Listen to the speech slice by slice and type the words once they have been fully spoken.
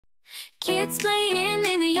Kids playing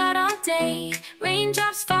in the yard all day.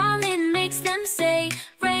 Raindrops falling makes them say,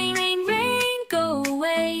 rain, rain, rain, go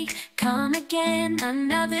away. Come again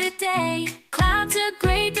another day. Clouds are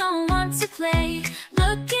gray, don't want to play.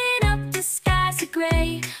 Looking up, the skies are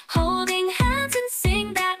gray. Holding hands and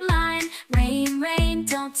sing that line. Rain, rain,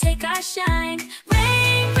 don't take our shine.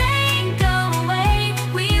 Rain, rain, go away.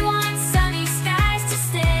 We want sunny skies to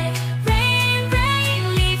stay. Rain,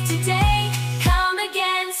 rain, leave today. Come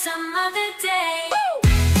again some other day.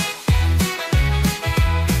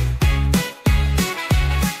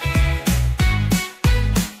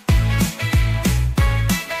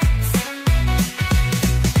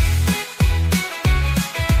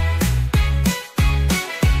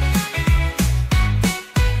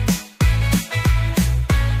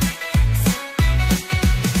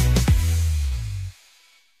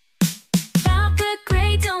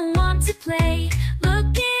 Play.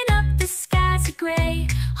 Looking up, the skies are gray.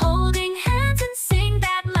 Holding hands and sing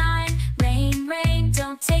that line. Rain, rain,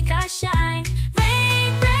 don't take our shine.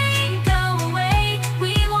 Rain, rain, go away.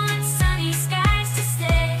 We want sunny skies to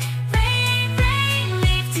stay. Rain, rain,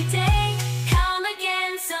 leave today. Come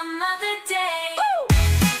again some other day.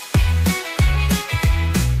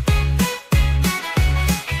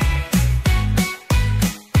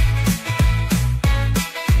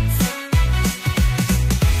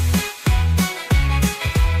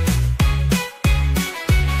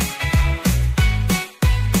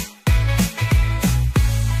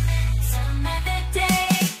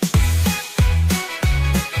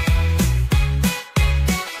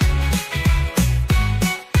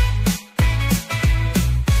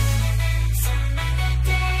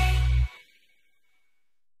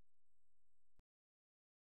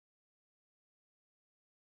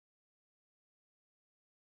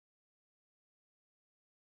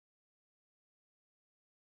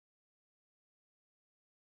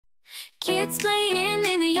 Kids playing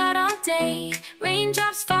in the yard all day.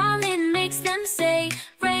 Raindrops falling makes them say,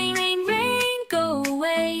 rain, rain, rain, go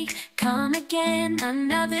away. Come again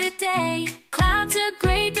another day. Clouds are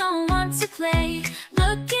gray, don't want to play.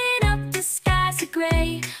 Looking up, the skies are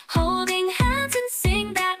gray. Holding hands and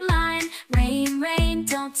sing that line. Rain, rain,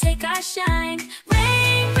 don't take our shine.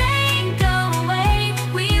 Rain, rain, go away.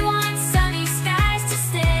 We want sunny skies to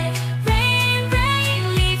stay. Rain,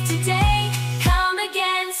 rain, leave today. Come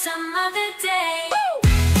again some other day.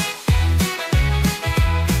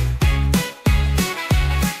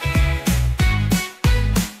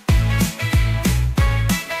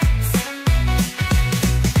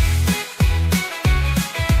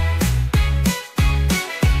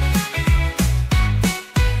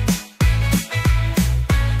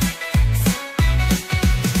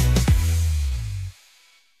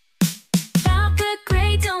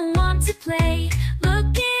 Play.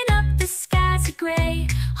 Looking up, the skies are gray.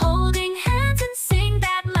 Holding hands and sing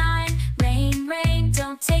that line. Rain, rain,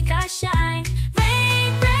 don't take our shine.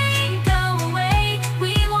 Rain, rain, go away.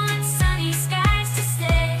 We want sunny skies to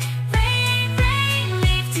stay. Rain, rain,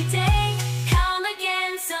 leave today. Come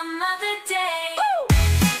again some other day.